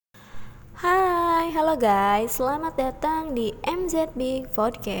Halo guys, selamat datang di MZ Big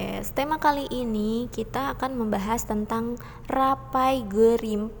Podcast. Tema kali ini kita akan membahas tentang Rapai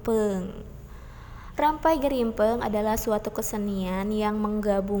Gerimpeng. Rapai Gerimpeng adalah suatu kesenian yang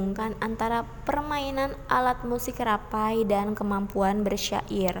menggabungkan antara permainan alat musik rapai dan kemampuan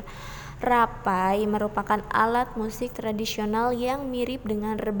bersyair. Rapai merupakan alat musik tradisional yang mirip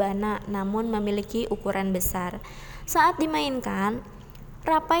dengan rebana namun memiliki ukuran besar. Saat dimainkan,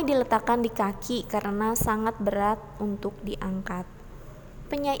 rapai diletakkan di kaki karena sangat berat untuk diangkat.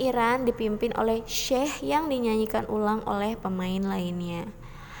 Penyairan dipimpin oleh syekh yang dinyanyikan ulang oleh pemain lainnya.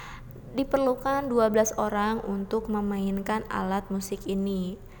 Diperlukan 12 orang untuk memainkan alat musik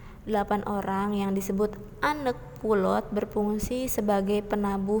ini. 8 orang yang disebut anek pulot berfungsi sebagai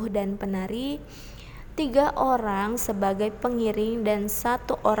penabuh dan penari, 3 orang sebagai pengiring dan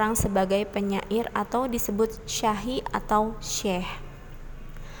 1 orang sebagai penyair atau disebut syahi atau syekh.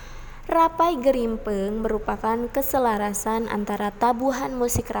 Rapai Gerimpeng merupakan keselarasan antara tabuhan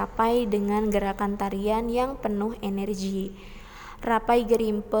musik rapai dengan gerakan tarian yang penuh energi. Rapai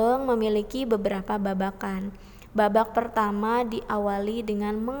Gerimpeng memiliki beberapa babakan. Babak pertama diawali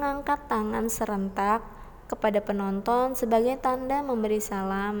dengan mengangkat tangan serentak kepada penonton sebagai tanda memberi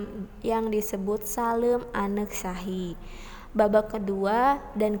salam yang disebut salem anek sahi. Babak kedua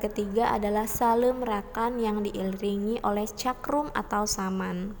dan ketiga adalah salem rakan yang diiringi oleh cakrum atau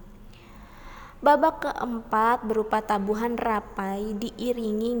saman. Babak keempat berupa tabuhan rapai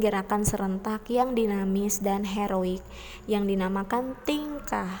diiringi gerakan serentak yang dinamis dan heroik yang dinamakan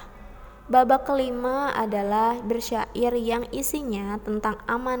tingkah. Babak kelima adalah bersyair yang isinya tentang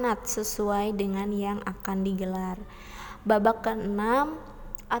amanat sesuai dengan yang akan digelar. Babak keenam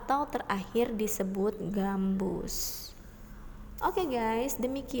atau terakhir disebut gambus. Oke guys,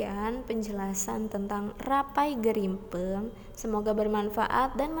 demikian penjelasan tentang Rapai Gerimpeng. Semoga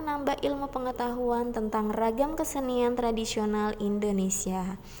bermanfaat dan menambah ilmu pengetahuan tentang ragam kesenian tradisional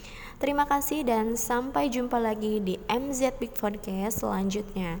Indonesia. Terima kasih dan sampai jumpa lagi di MZ Big Podcast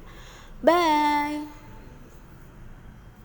selanjutnya. Bye!